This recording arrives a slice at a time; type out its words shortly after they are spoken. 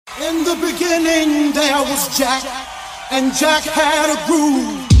In the beginning there was Jack, and Jack had a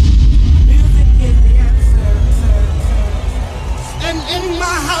groove. And in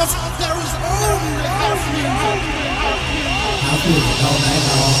my house there is only house music. House music all night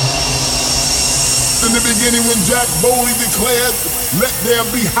long. In the beginning when Jack boldly declared, "Let there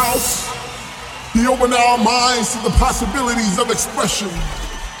be house," he opened our minds to the possibilities of expression.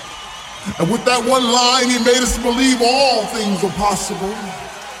 And with that one line, he made us believe all things were possible,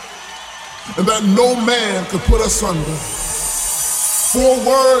 and that no man could put us under. 4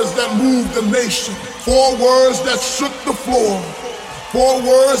 words that moved the nation, 4 words that shook the floor, 4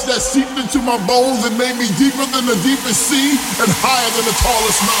 words that seeped into my bones and made me deeper than the deepest sea and higher than the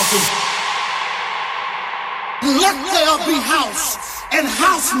tallest mountain. Let there be house, and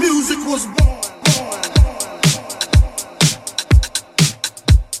house music was born.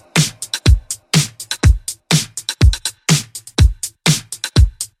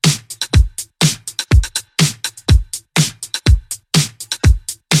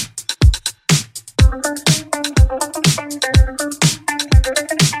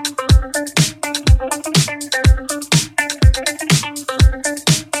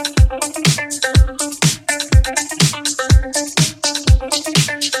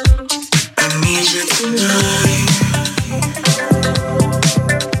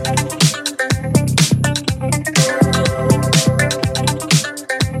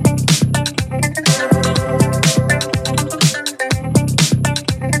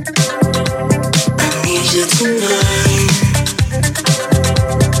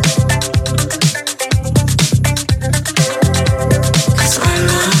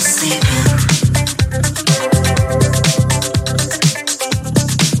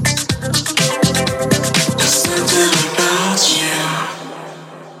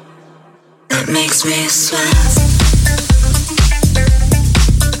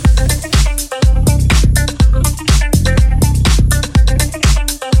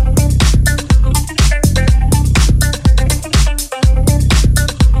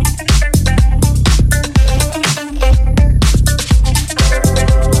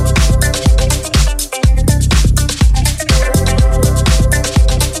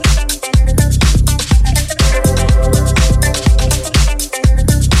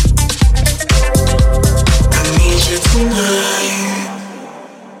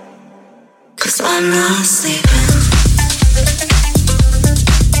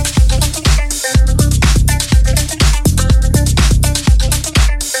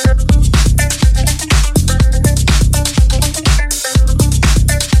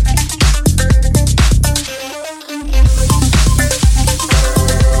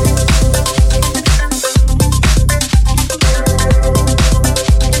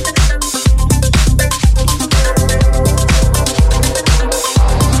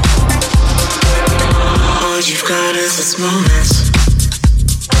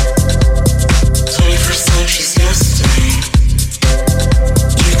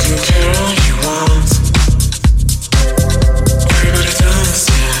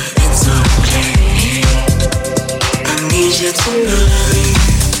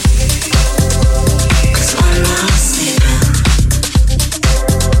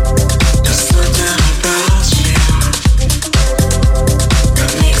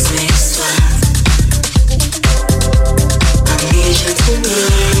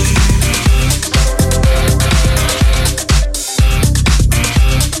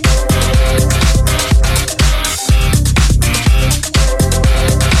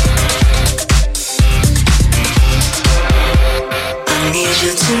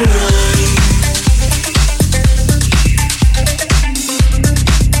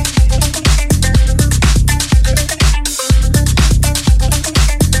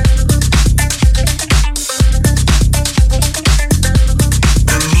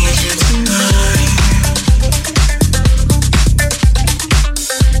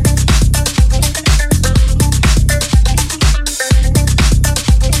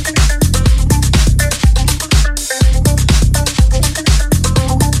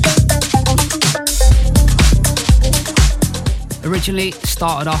 Originally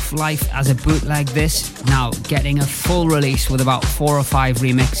started off life as a bootleg, this now getting a full release with about 4 or 5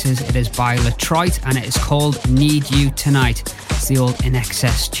 remixes. It is by Latroit and it is called Need You Tonight. It's the old In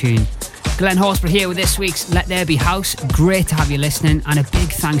Excess tune. Glenn Horsburgh here with this week's Let There Be House. Great to have you listening, and a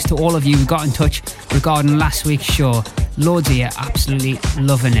big thanks to all of you who got in touch regarding last week's show. Loads of you absolutely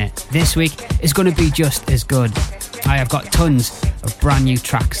loving it. This week is going to be just as good. I have got tons of brand new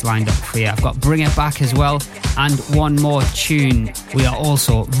tracks lined up for you. I've got Bring It Back as well, and one more tune. We are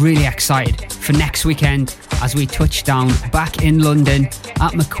also really excited for next weekend as we touched down back in London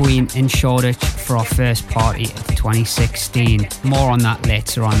at McQueen in Shoreditch for our first party of 2016. More on that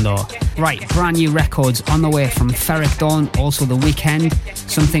later on though. Right, brand new records on the way from Ferric Dawn, also The Weeknd,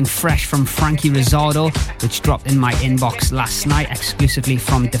 something fresh from Frankie Rizzardo, which dropped in my inbox last night exclusively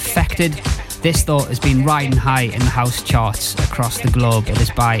from Defected. This though has been riding high in the house charts across the globe. It is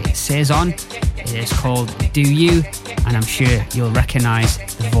by Saison. It is called Do You, and I'm sure you'll recognise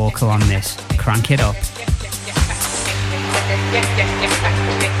the vocal on this. Crank it up.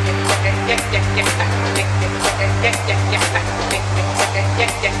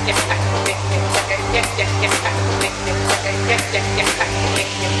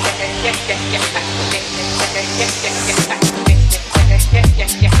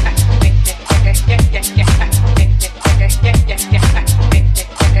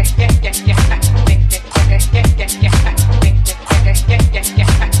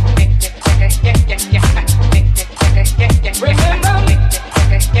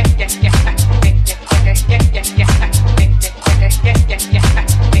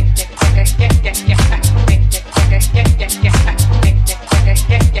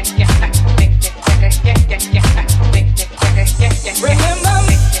 Remember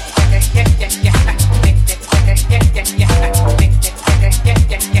me.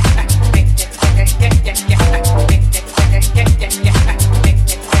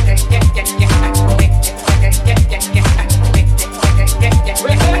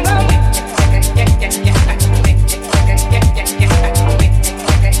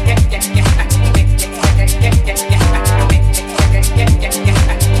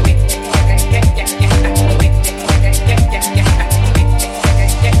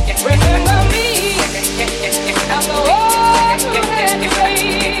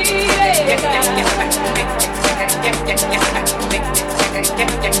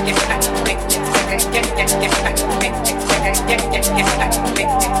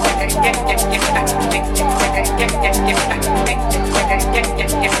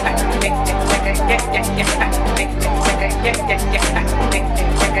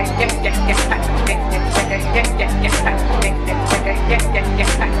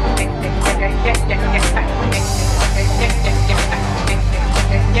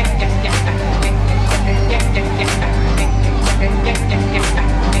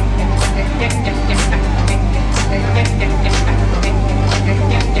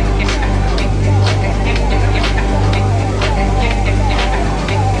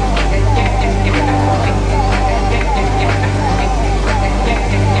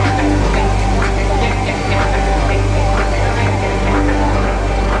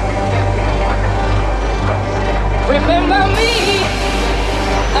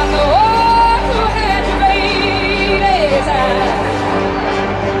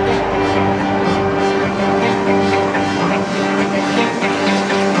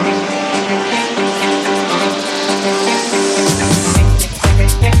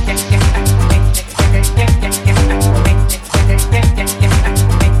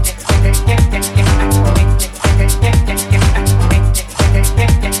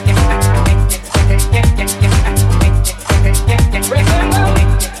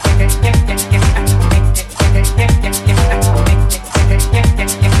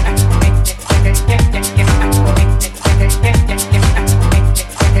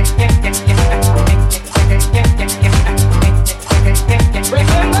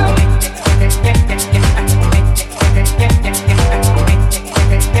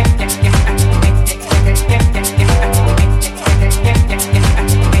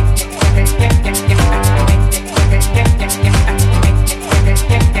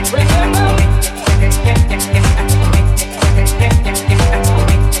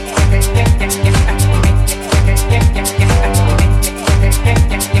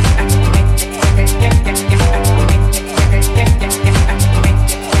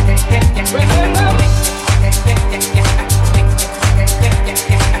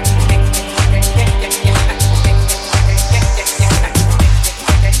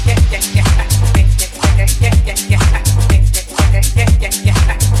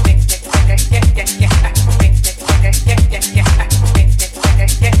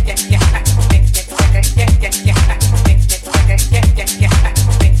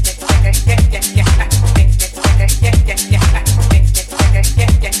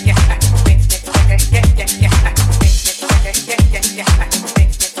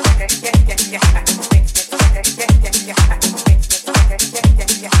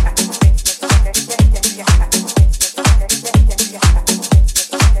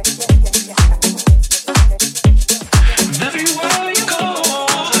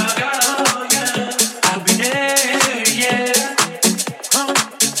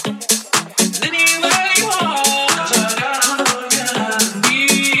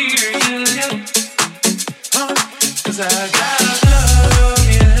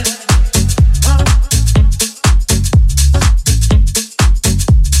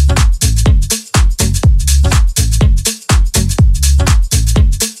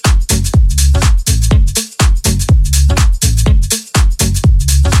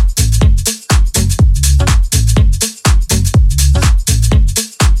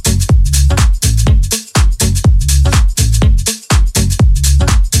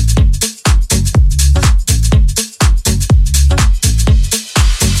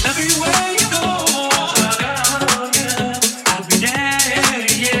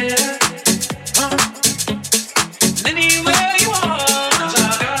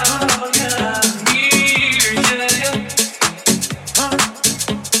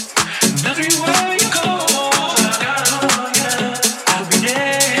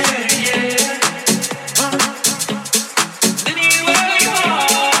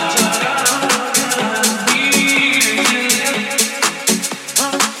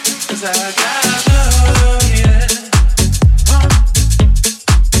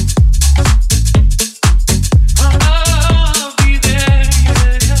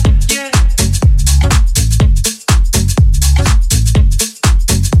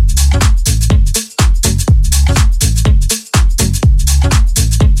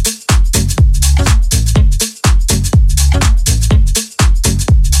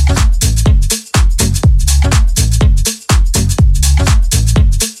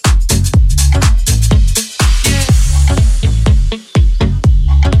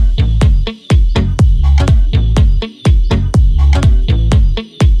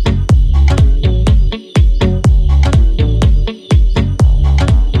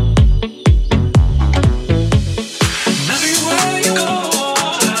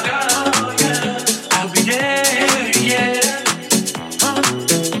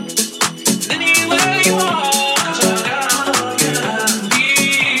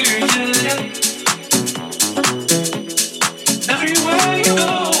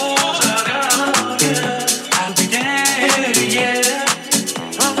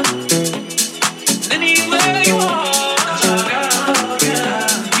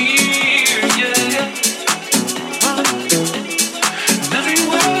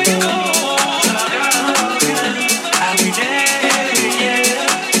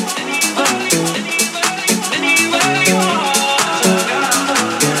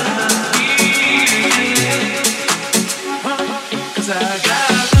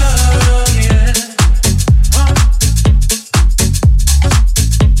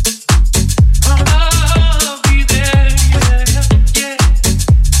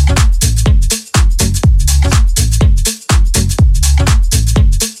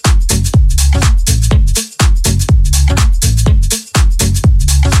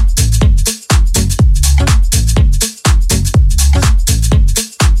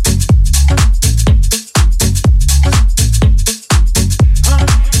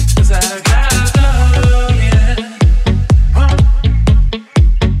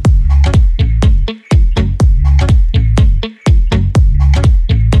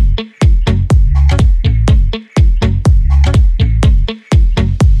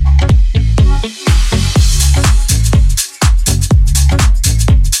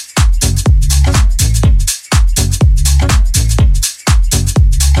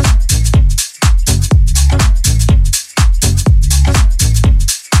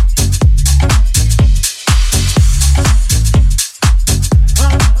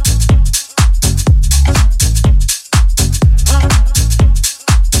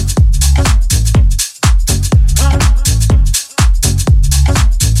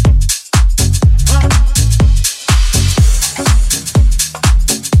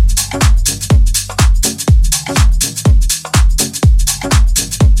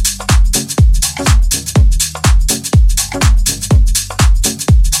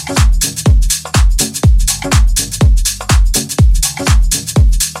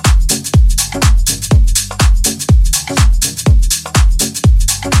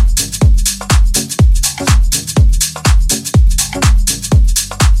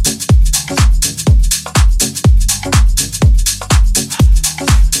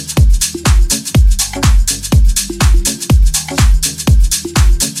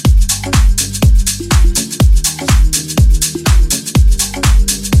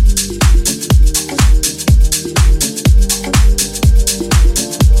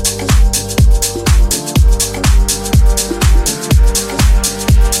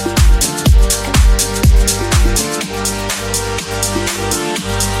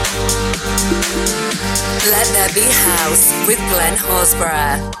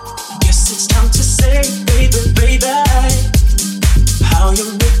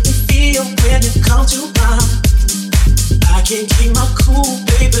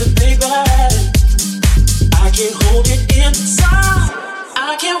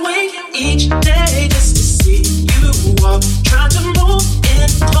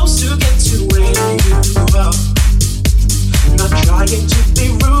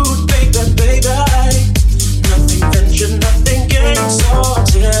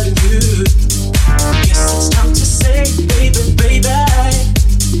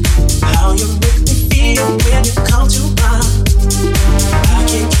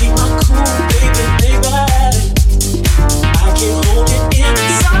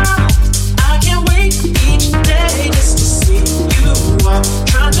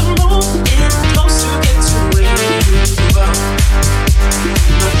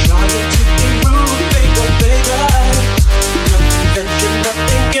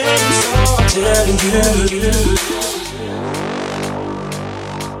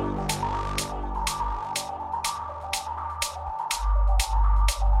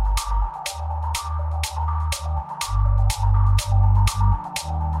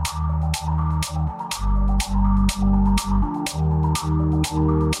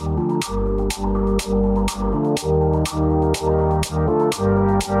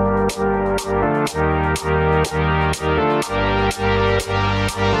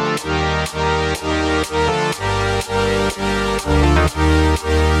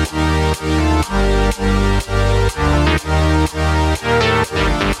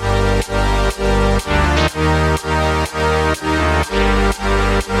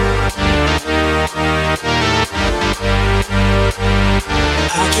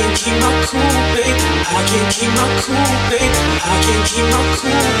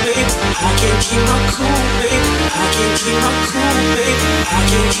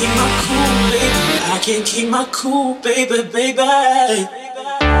 Cool, baby, baby.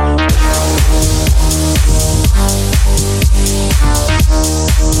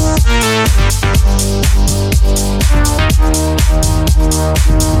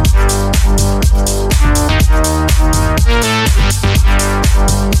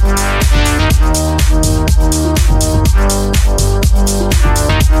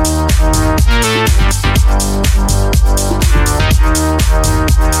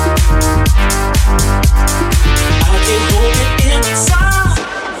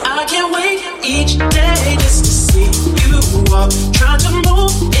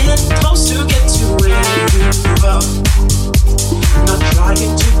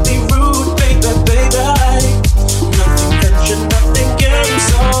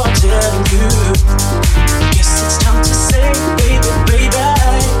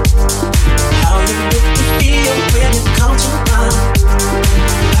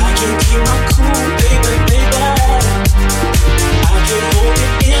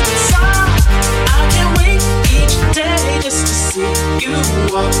 you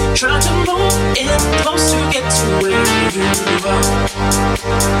are. Trying to move in close to get to where you are.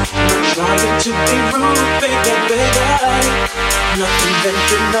 Not trying to be rude, baby, baby. Nothing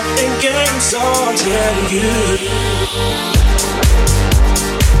venture, nothing gained, so I'll tell you.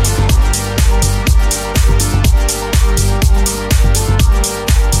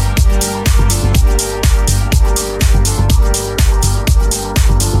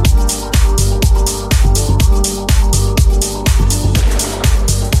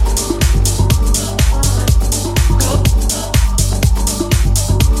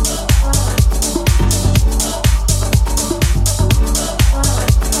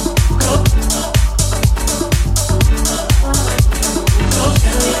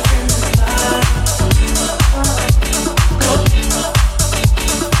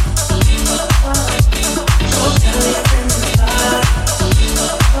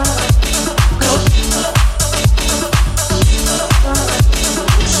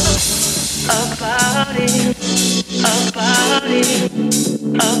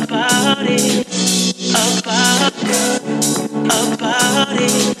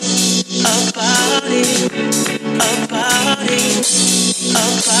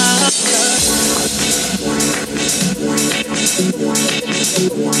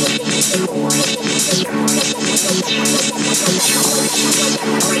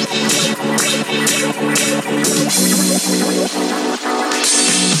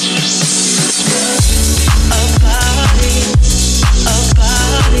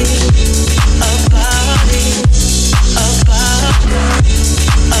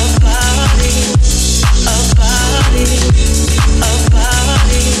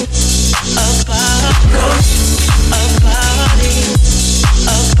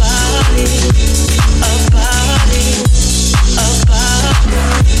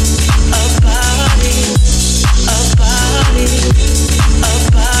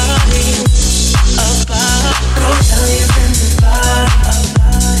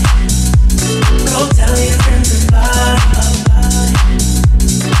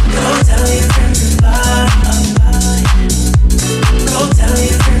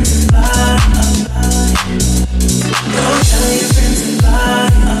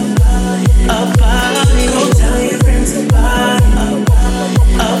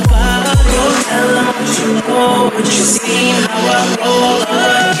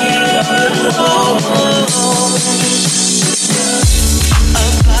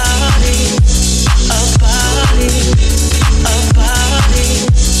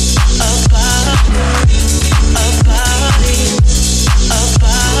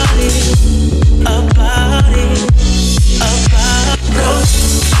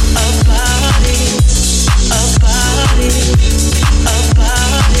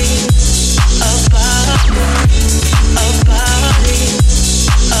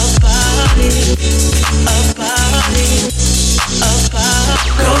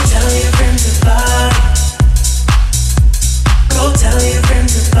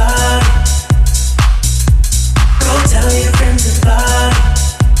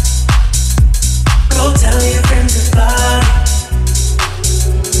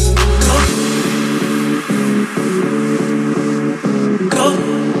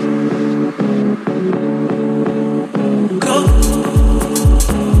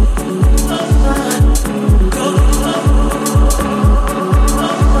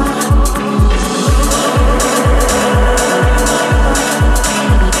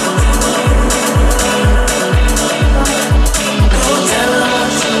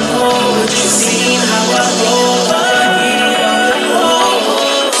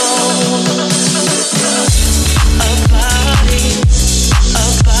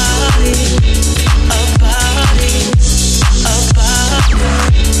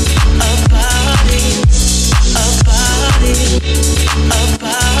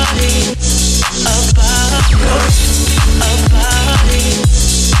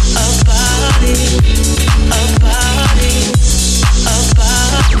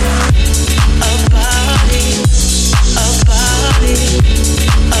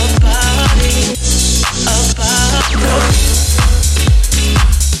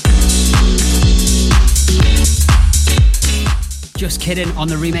 Kidding on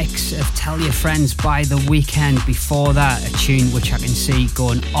the remix of Tell Your Friends by The Weeknd. Before that, a tune which I can see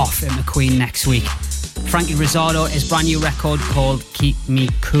going off in McQueen next week. Frankie Rizzardo, his brand new record called Keep Me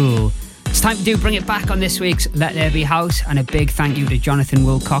Cool. It's time to bring it back on this week's Let There Be House, and a big thank you to Jonathan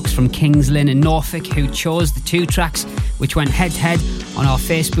Wilcox from Kings Lynn in Norfolk, who chose the two tracks which went head to head on our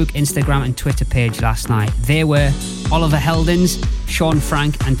Facebook, Instagram and Twitter page last night. They were Oliver Heldens, Sean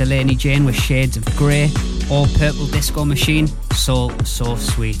Frank and Delaney Jane with Shades of Grey, or Purple Disco Machine, Soul So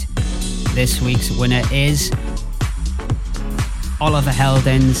Sweet. This week's winner is Oliver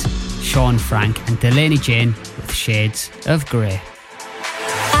Heldens, Sean Frank and Delaney Jane with Shades of Grey.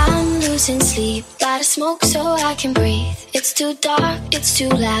 I'm losing sleep, gotta smoke so I can breathe. It's too dark, it's too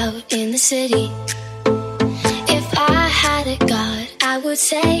loud in the city. If I had a god, I would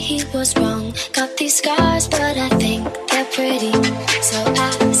say he was wrong. Got these scars, but I think they're pretty. So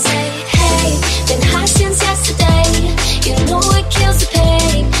I say, hey, been high since yesterday. You know it kills the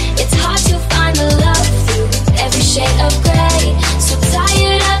pain. It's hard to find the love through every shade of grey. So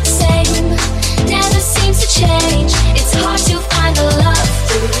tired of the same, never seems to change. It's hard to find the love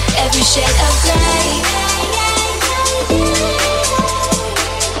through every shade of grey.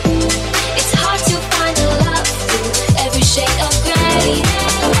 It's hard to find the love through every shade of grey.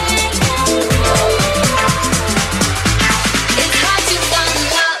 It's hard to find the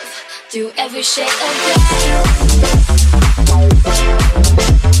love through every shade of grey.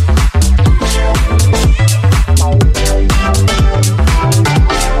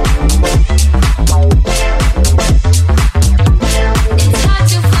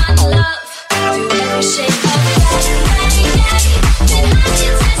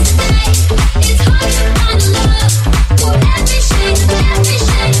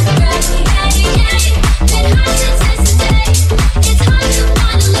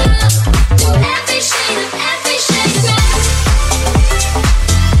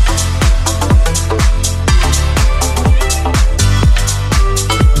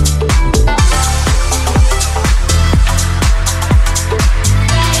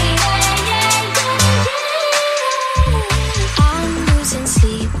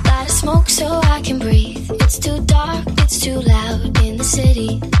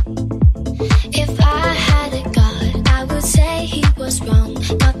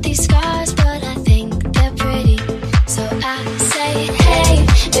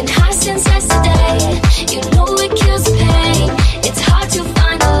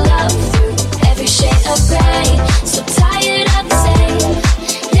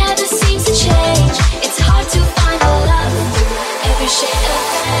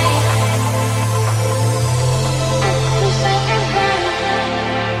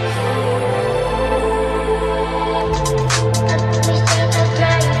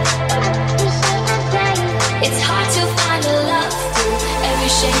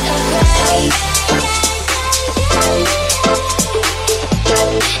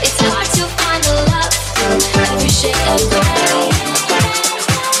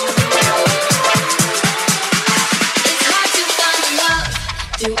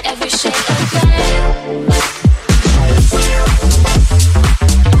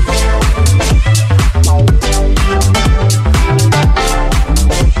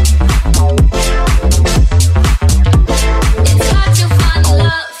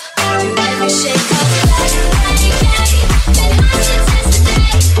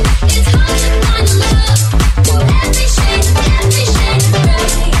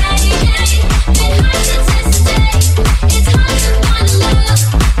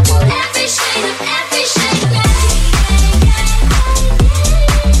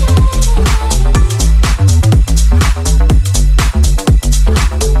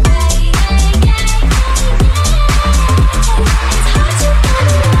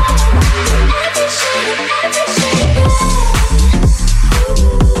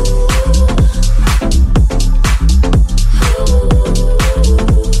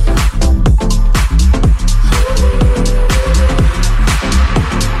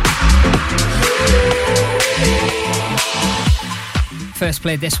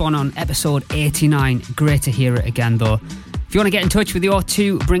 Played this one on episode 89. Great to hear it again though. If you want to get in touch with your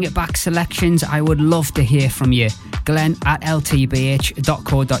two Bring It Back selections, I would love to hear from you.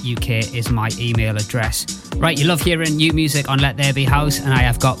 glenn@ltbh.co.uk is my email address. Right, you love hearing new music on Let There Be House, and I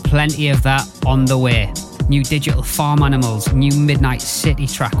have got plenty of that on the way. New Digital Farm Animals, new Midnight City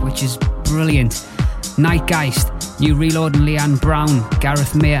track, which is brilliant. Nightgeist, new Reload and Leanne Brown,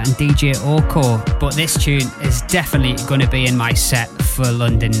 Gareth Mayer and DJ Oko. But this tune is definitely going to be in my set for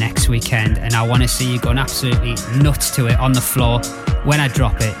London next weekend, and I want to see you going absolutely nuts to it on the floor when I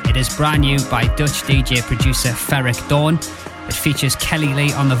drop it. It is brand new by Dutch DJ producer Ferric Dawn. It features Kelly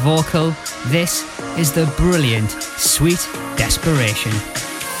Lee on the vocal. This is the brilliant Sweet Desperation.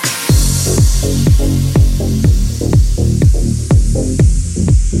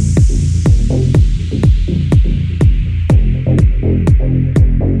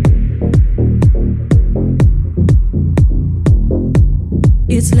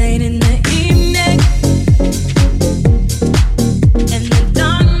 It's late in the evening, and the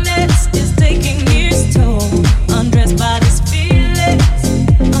darkness is taking its toll.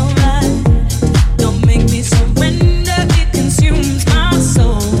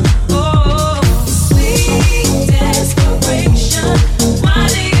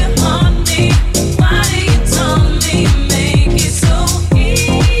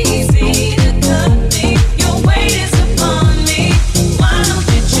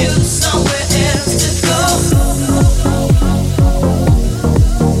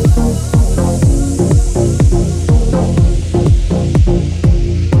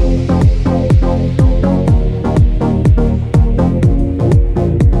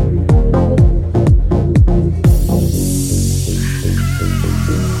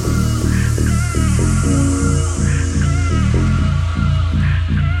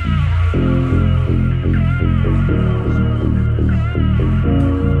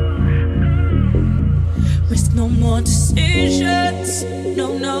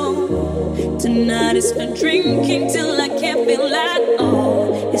 this and drinking till I can't feel at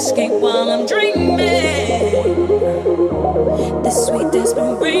all. Escape while I'm dreaming. This sweet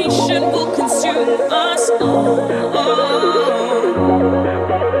desperation will consume us all.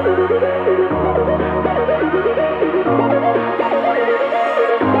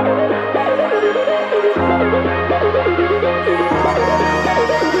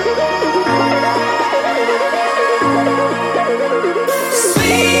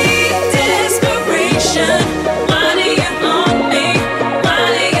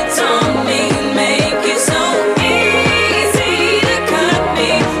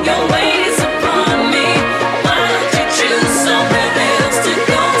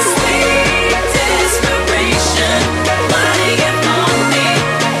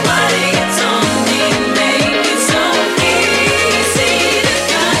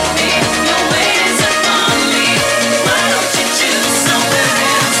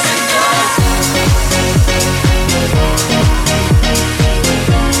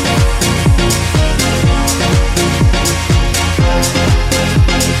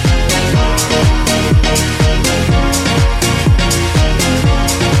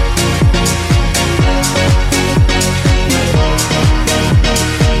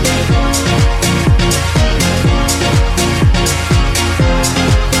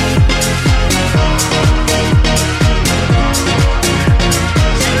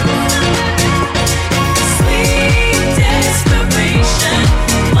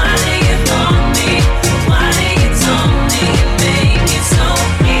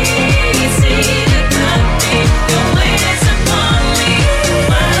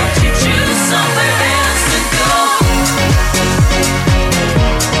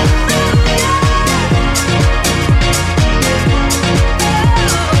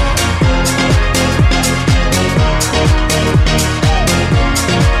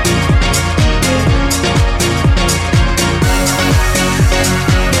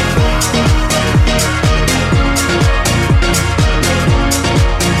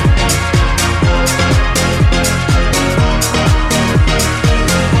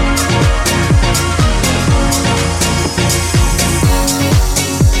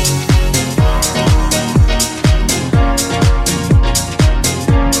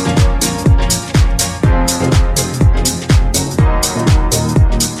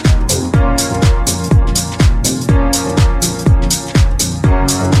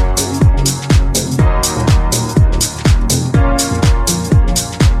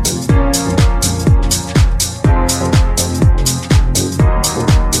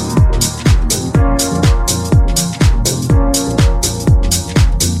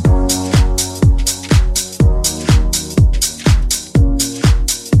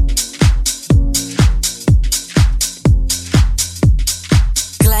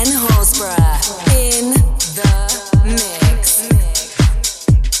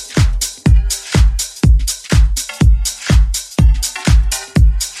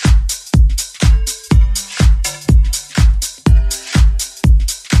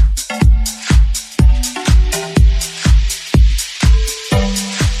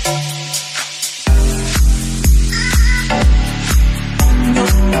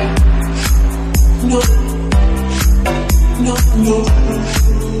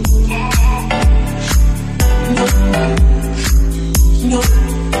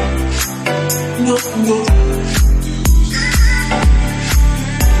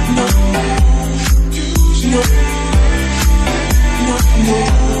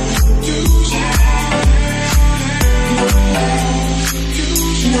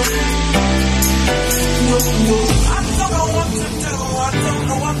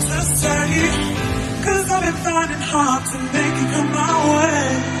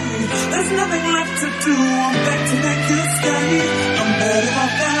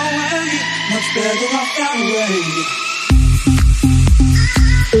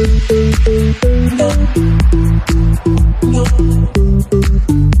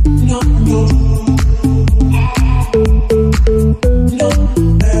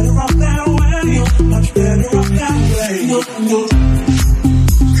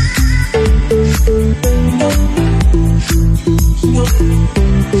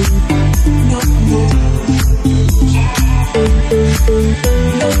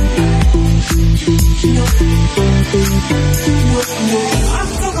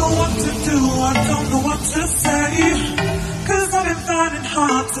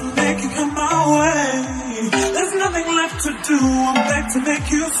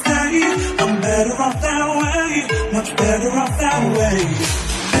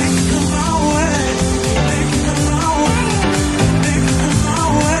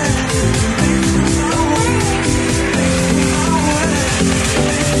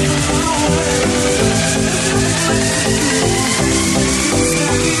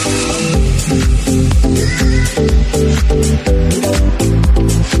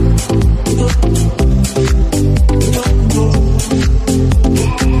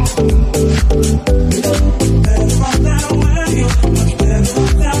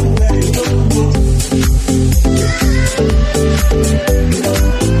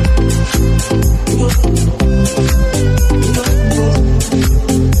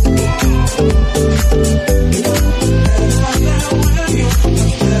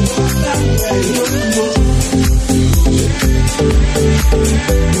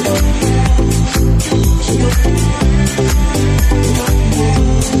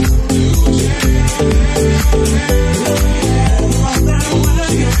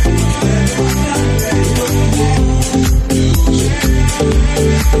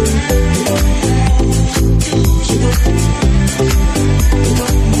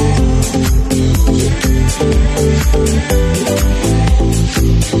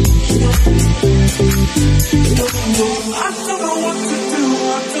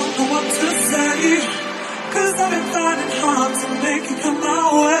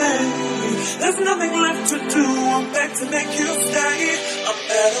 nothing left to do. I'm back to make you stay. I'm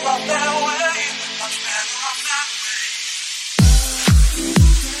better off that way. Much better off that way.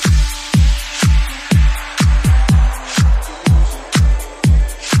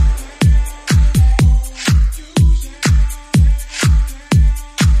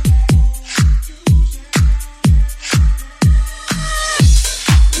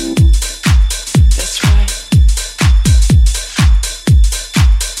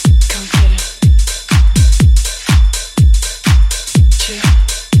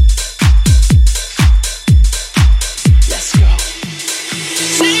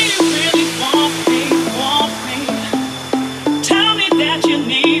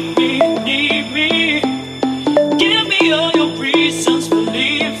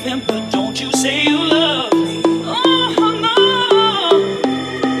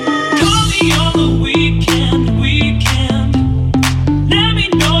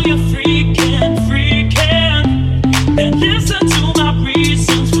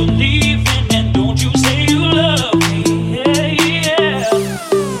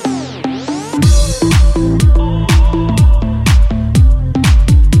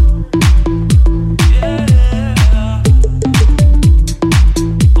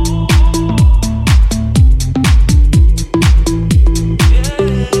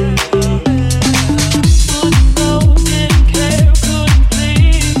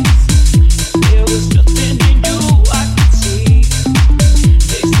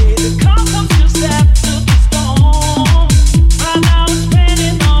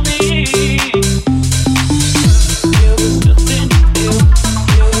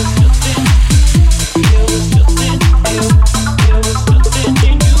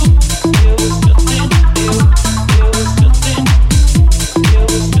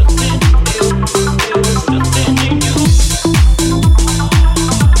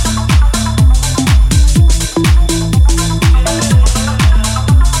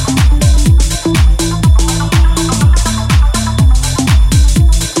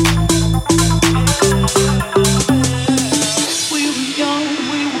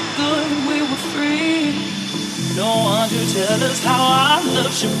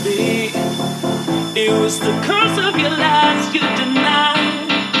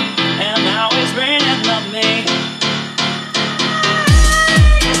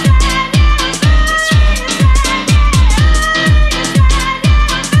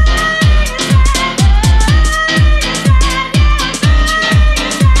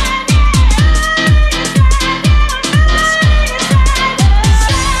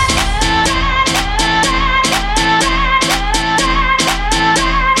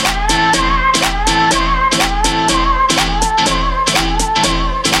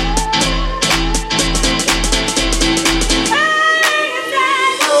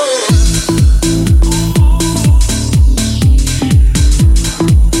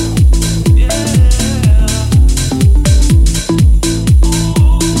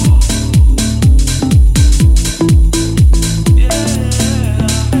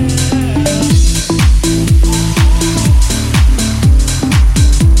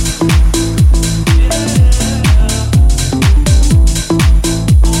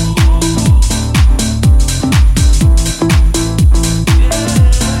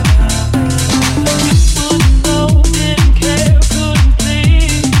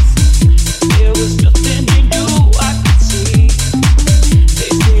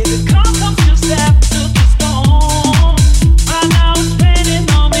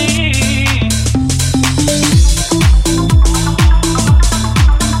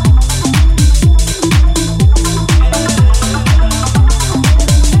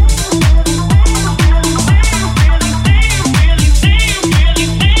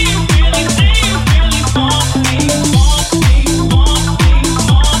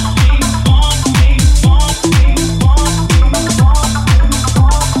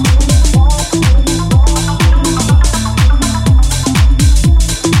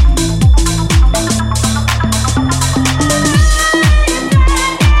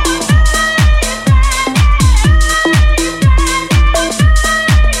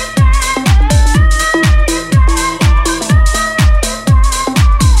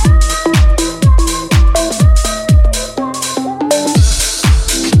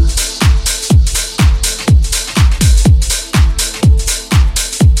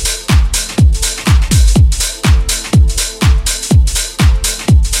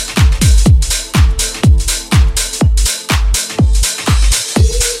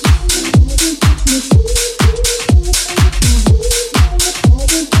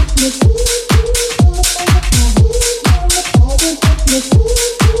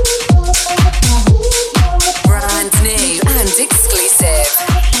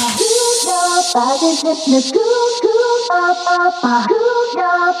 body's hypnotized. Your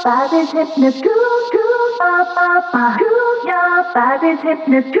body's hypnotized. Your body's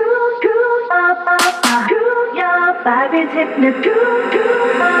hypnotized. Your body's hypnotized.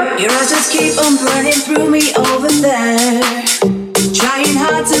 Your eyes just keep on burning through me over there, trying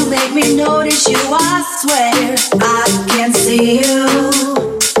hard to make me notice you. I swear I can see you,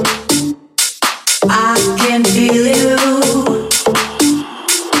 I can feel you.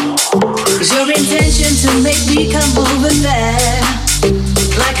 It's your intention to make me come over there,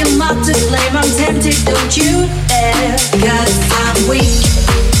 like a moth to flame. I'm tempted, don't you dare, 'cause I'm weak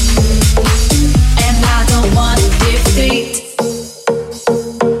and I don't want defeat.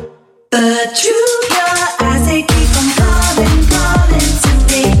 But your eyes, they keep on calling, calling to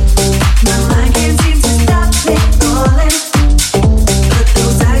me. My mind can't seem to stop it calling. But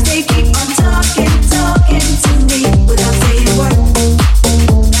those eyes, they keep on talking, talking to me without saying a word.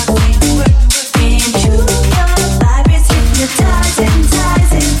 And your vibe is hypnotizing,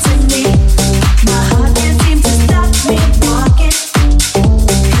 enticing to me. My heart can't seem to stop me walking.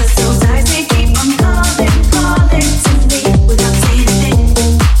 'Cause those eyes, they keep on calling, calling to me without saying a thing.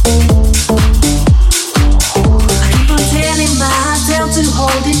 To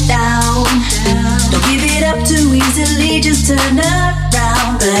hold it down, don't give it up too easily, just turn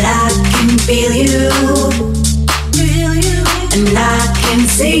around. But I can feel you, and I can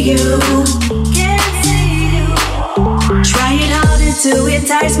see you. Trying harder to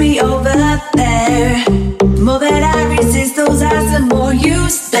entice me over there. The more that I resist those eyes, the more you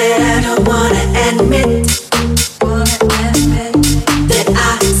stare. I don't wanna admit that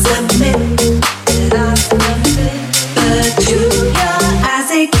I submit. But you,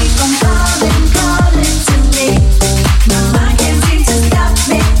 they keep on calling, calling to me. My mind can't seem to stop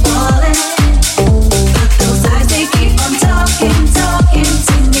me falling. But those eyes, they keep on talking, talking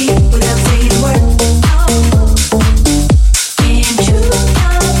to me without saying a word. And you,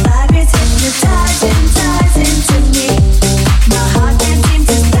 your vibe is hypnotizing, enticing to me. My heart can't seem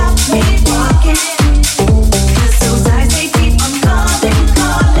to stop me walking. 'Cause those eyes, they keep on calling,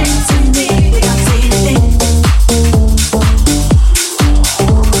 calling to me without saying a thing.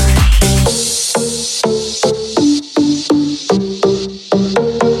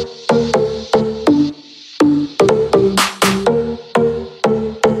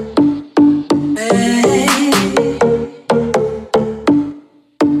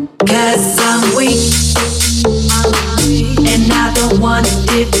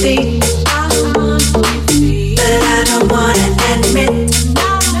 Defeat, but I don't wanna admit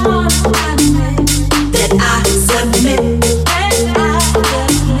that I submit.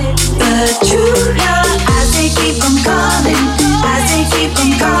 But you, your eyes, they keep on calling, eyes, they keep on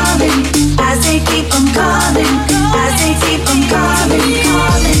calling, eyes, they keep on calling, eyes, they keep on calling,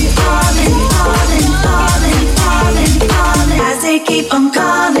 calling, calling, calling, calling, calling, calling, eyes, they keep on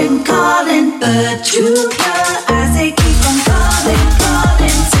calling, calling. But you, your eyes, they keep on calling,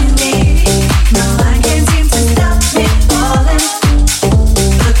 calling to me. My mind can't seem to stop me falling.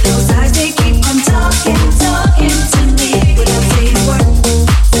 But those eyes, they keep on talking, talking to me without saying a word.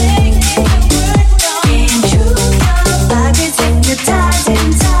 And you, your vibe is hypnotizing,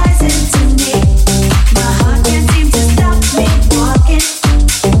 enticing to me. My heart can't seem to stop me walking.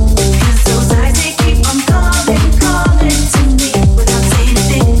 'Cause those eyes, they keep on calling, calling to me without saying a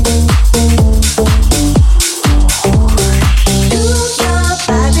thing.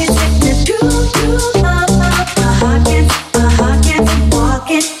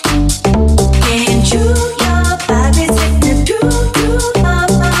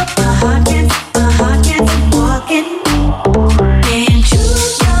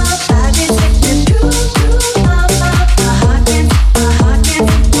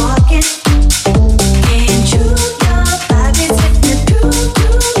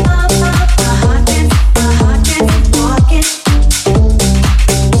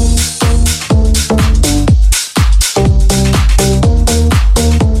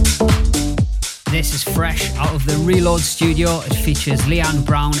 Reload Studio. It features Leanne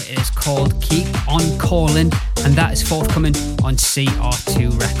Brown. It is called Keep On Calling, and that is forthcoming on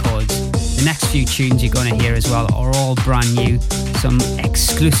CR2 Records. The next few tunes you're going to hear as well are all brand new, some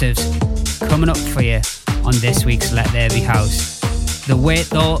exclusives coming up for you on this week's Let There Be House. The wait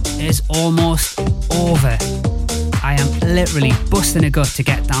though is almost over. I am literally busting a gut to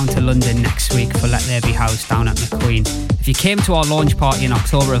get down to London next week for Let There Be House down at McQueen. If you came to our launch party in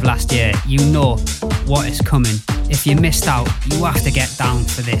October of last year, you know what is coming. If you missed out, you have to get down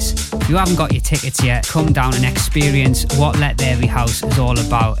for this. If you haven't got your tickets yet, come down and experience what Let There Be House is all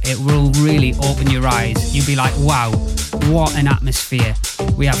about. It will really open your eyes. You'll be like, wow, what an atmosphere.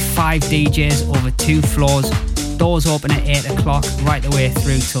 We have 5 DJs over 2 floors. Doors open at 8 o'clock, right the way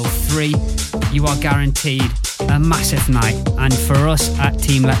through till 3. You are guaranteed a massive night. And for us at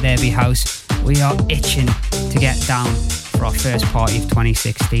Team Let There Be House, we are itching to get down for our first party of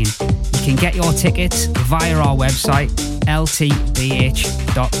 2016. You can get your tickets via our website, ltbh.co.uk.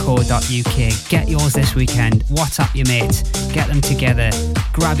 Get yours this weekend. WhatsApp your mates, get them together,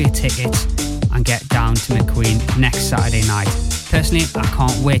 grab your tickets and get down to McQueen next Saturday night. Personally, I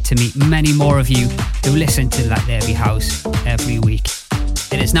can't wait to meet many more of you who listen to Let There Be House every week.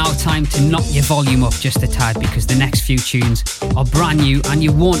 It is now time to knock your volume up just a tad because the next few tunes are brand new and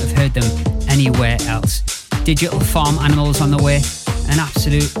you won't have heard them anywhere else. Digital Farm Animals on the way, an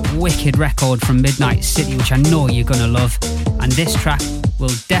absolute wicked record from Midnight City which I know you're going to love, and this track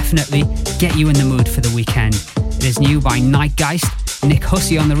will definitely get you in the mood for the weekend. It is new by Nightgeist, Nick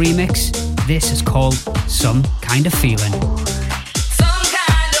Hussey on the remix. This is called Some Kind of Feeling.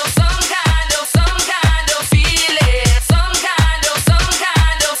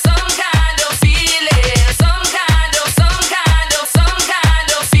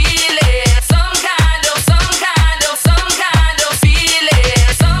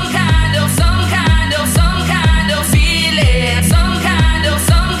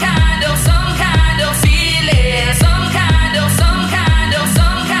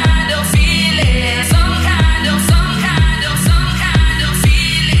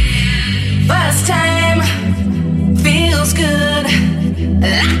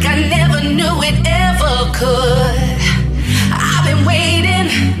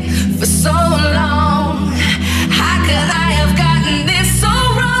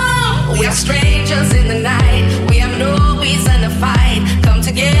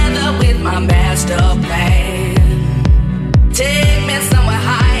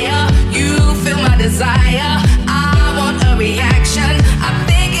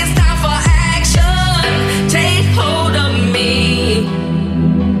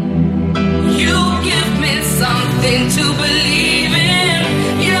 Something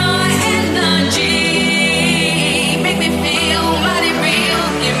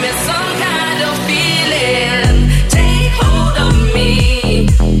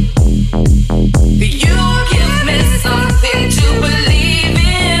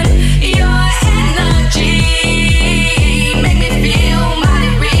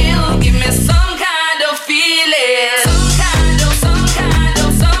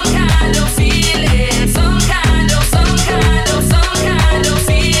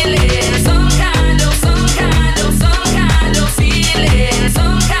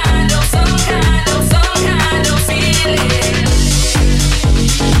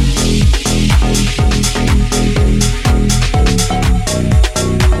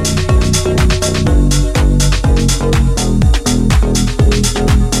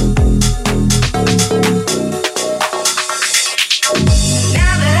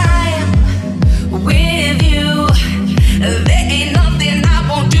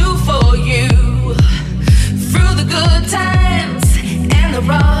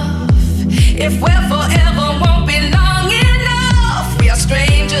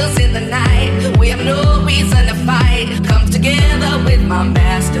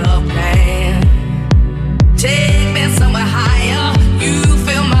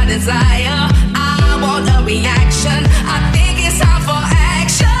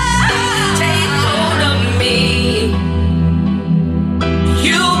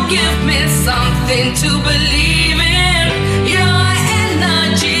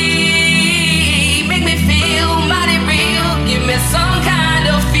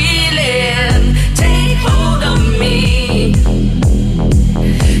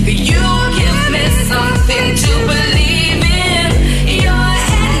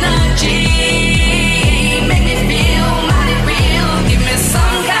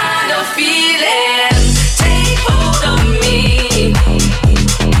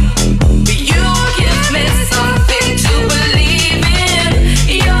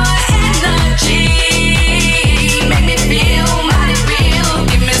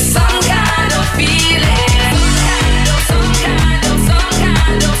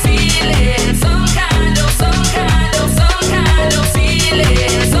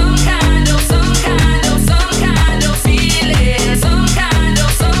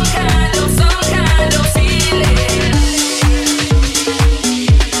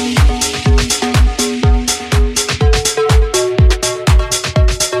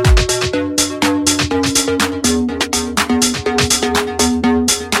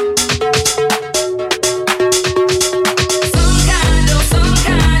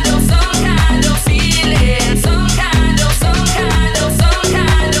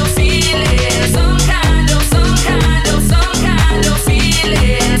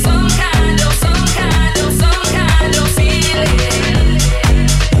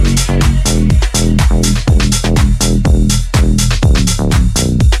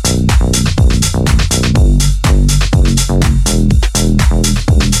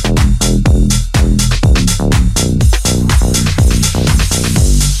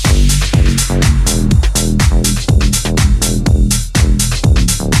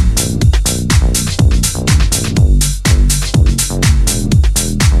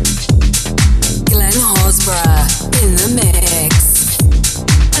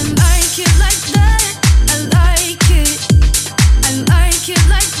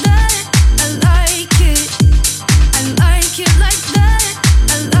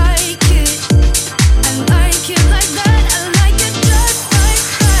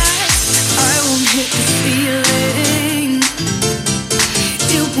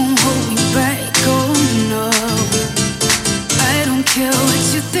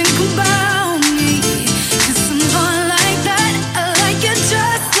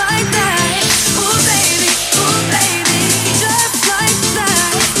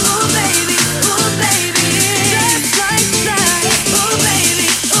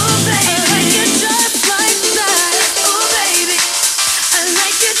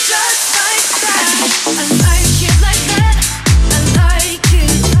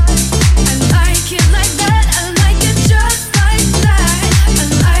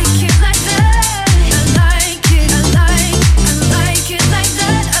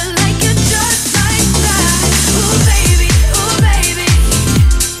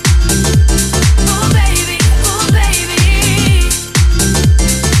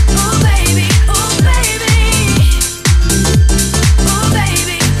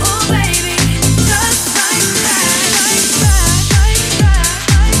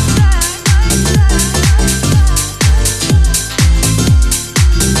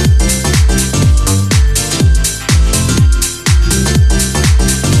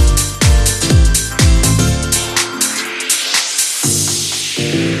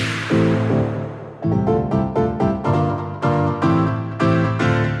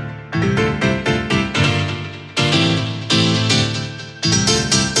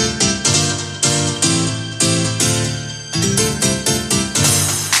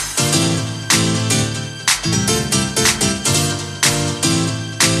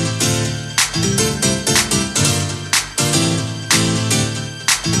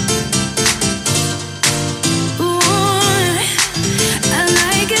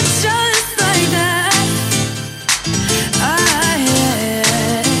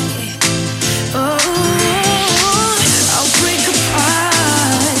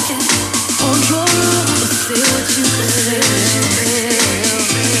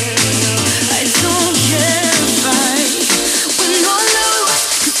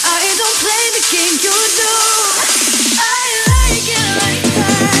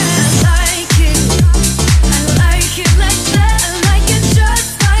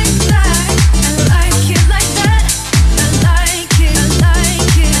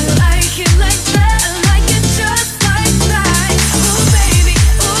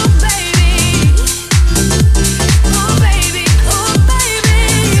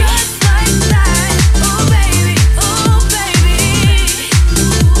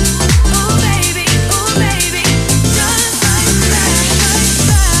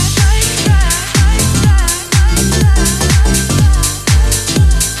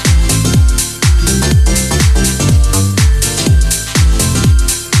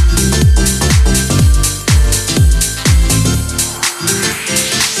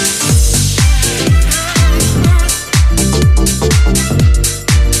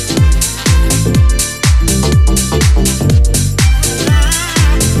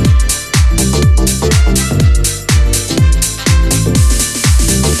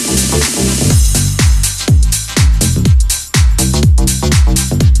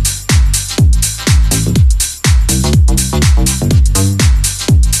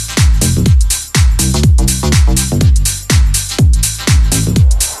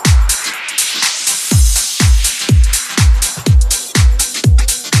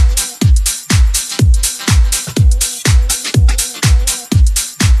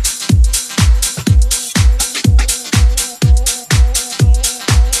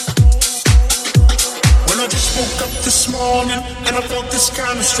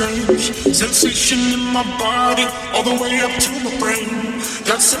Sensation in my body, all the way up to my brain.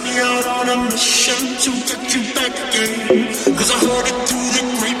 God sent me out on a mission to get you back again. Cause I heard it through the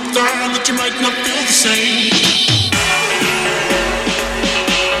grapevine that you might not feel the same.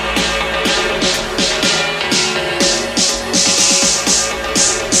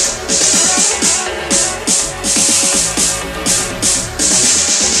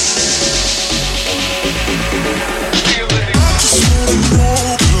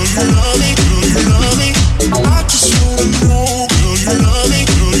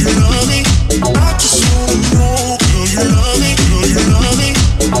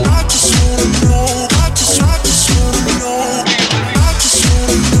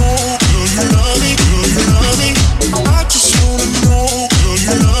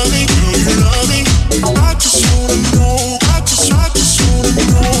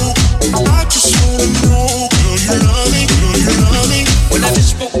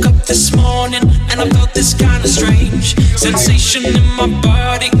 Sensation in my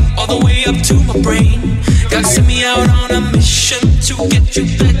body, all the way up to my brain. God sent me out on a mission to get you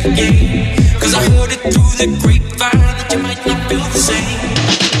back again. Cause I heard it through the grapevine that you might not feel the same.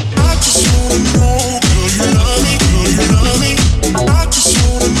 I just wanna know, will you love me, will you love me? I just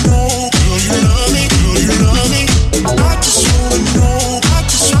wanna know, will you love me, will you love me? I just wanna know, I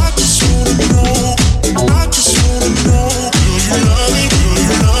just wanna know. I just wanna know, will you love me, will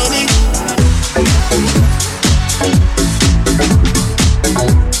you love me?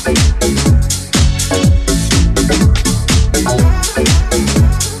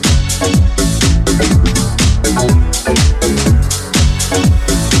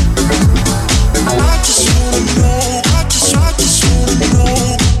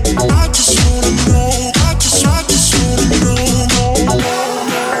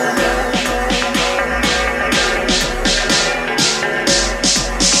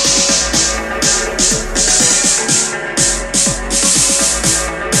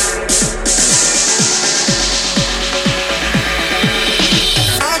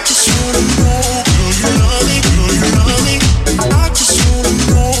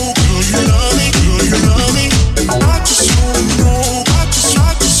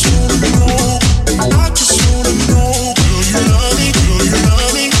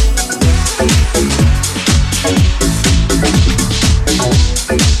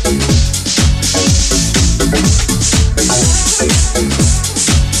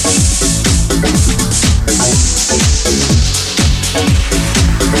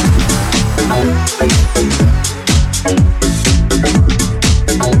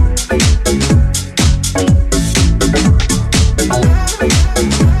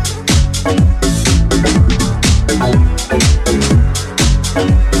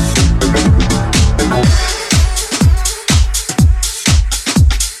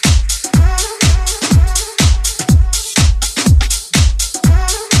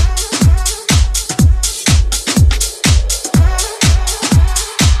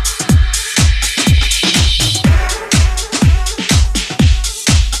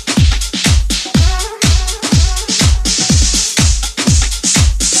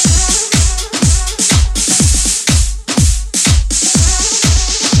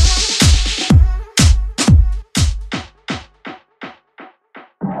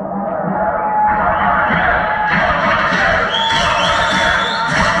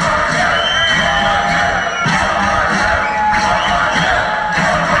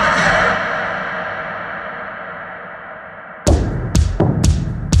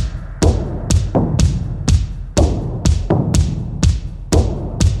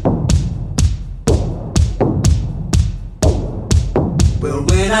 Well,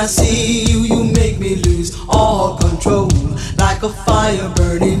 when I see you, you make me lose all control, like a fire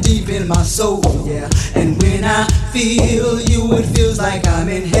burning deep in my soul, yeah. And when I feel you, it feels like I'm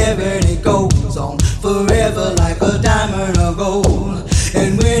in heaven. It goes on forever like a diamond or gold.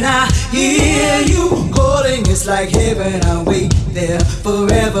 And when I hear you calling, it's like heaven. I wait there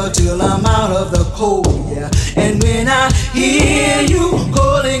forever till I'm out of the cold, yeah. And when I hear you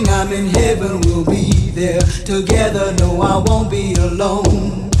calling, I'm in heaven. We'll be there together. No, I won't be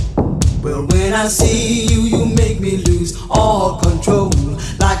alone. Well, when I see you, you make me lose all control,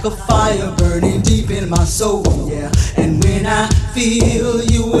 like a fire burning deep in my soul, yeah. And when I feel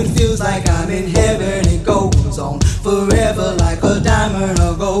you, it feels like I'm in heaven. It goes on forever like a diamond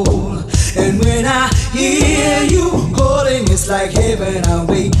or gold. And when I hear you calling, it's like heaven. I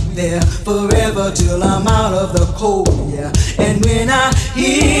wait there forever till I'm out of the cold, yeah. And when I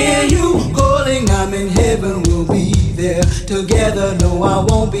hear you calling, I'm in heaven. We'll be there together. No, I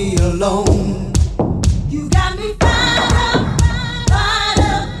won't be alone. You got me fired up, fired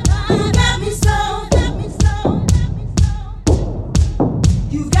up. You got me so, got me so, got me so.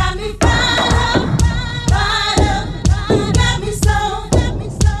 You got me fired up, fired up. You got me so, got me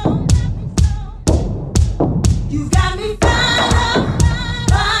so, got me so. You got me fired up,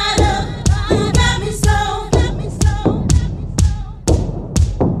 fired up. You got me so, got me so, got me so.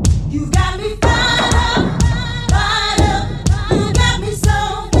 You got me fired up, fired up. You got me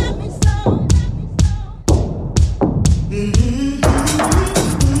so, got me so, got me so.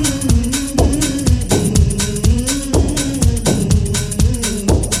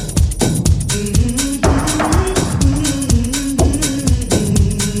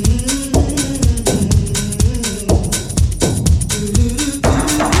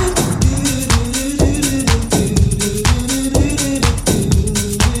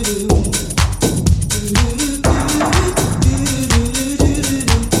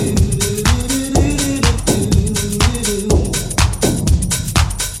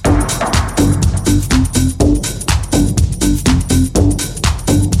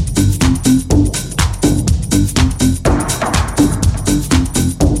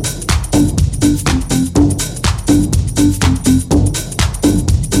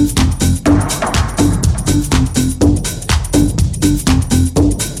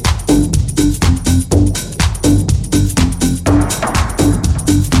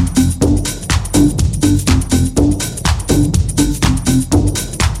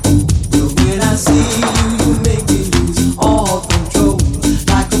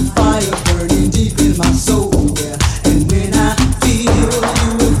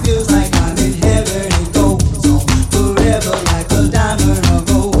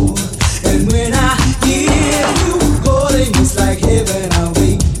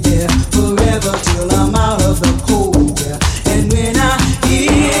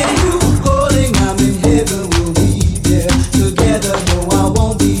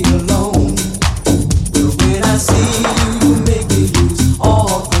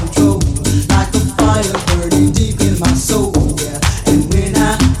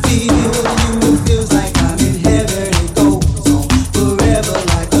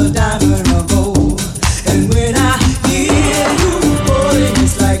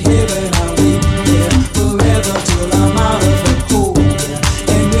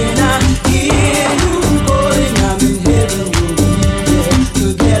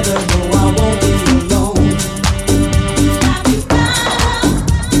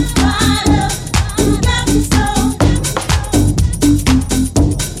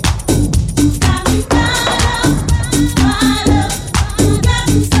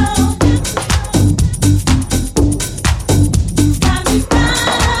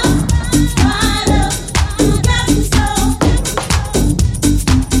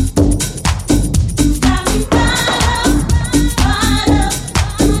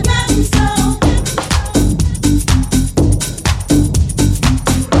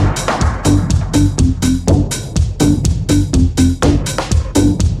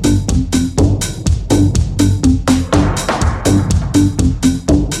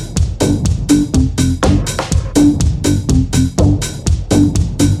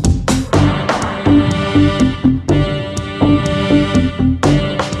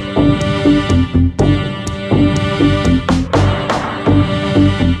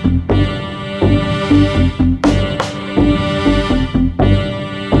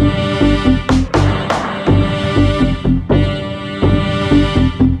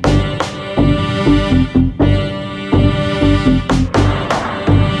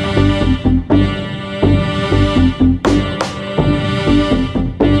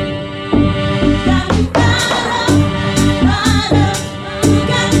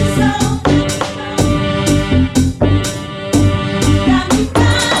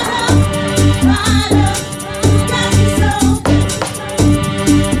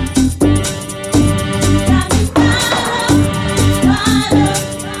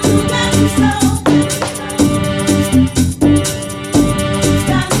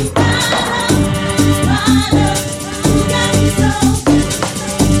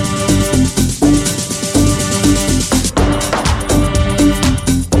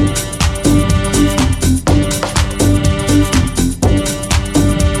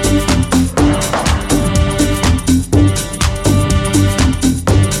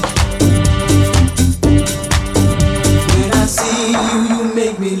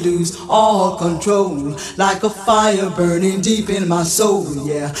 lose all control, like a fire burning deep in my soul,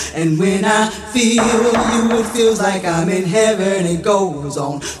 yeah. And when I feel you, it feels like I'm in heaven. It goes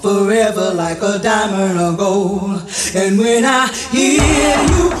on forever like a diamond or gold. And when I hear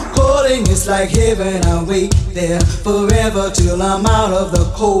you calling, it's like heaven. I wait there forever till I'm out of the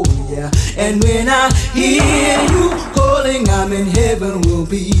cold, yeah. And when I hear you calling, I'm in heaven. We'll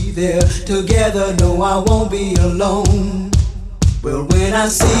be there together. No, I won't be alone. Well, when I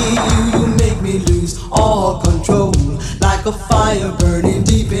see you, you make me lose all control, like a fire burning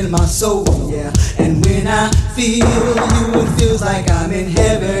deep in my soul, yeah. And when I feel you, it feels like I'm in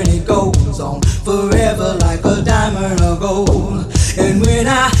heaven. It goes on forever like a diamond or gold. And when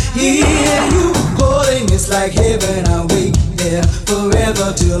I hear you calling, it's like heaven. I wait there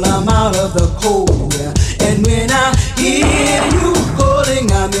forever till I'm out of the cold, yeah. And when I hear you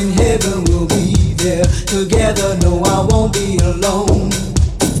calling, I'm in heaven. We'll be there together. No, I won't be alone.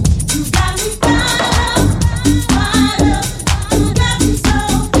 You got me fired up, you got me so. You got me fired up, you got me so.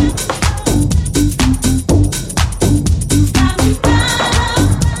 You got me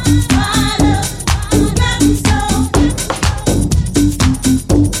fired up, you got me so.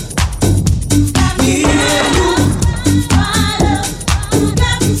 You got me fired up, you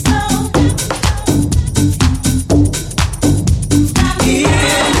got me so.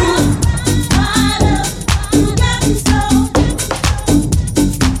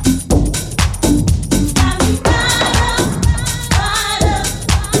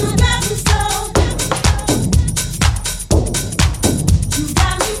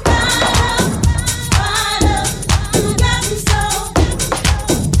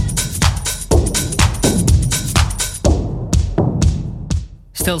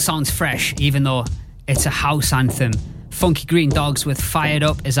 Still sounds fresh, even though it's a house anthem. Funky Green Dogs with Fired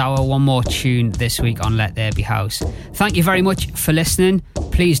Up is our one more tune this week on Let There Be House. Thank you very much for listening.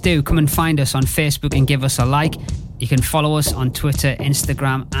 Please do come and find us on Facebook and give us a like. You can follow us on Twitter,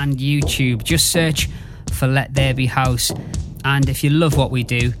 Instagram and YouTube. Just search for Let There Be House. And if you love what we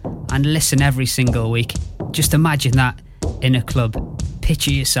do and listen every single week, just imagine that in a club.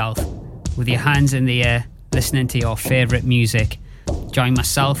 Picture yourself with your hands in the air listening to your favourite music. Join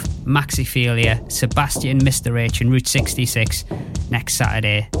myself, Maxiphilia, Sebastian, Mr. H and Route 66 next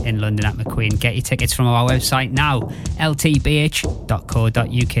Saturday in London at McQueen. Get your tickets from our website now, ltbh.co.uk.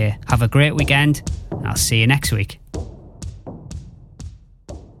 Have a great weekend and I'll see you next week.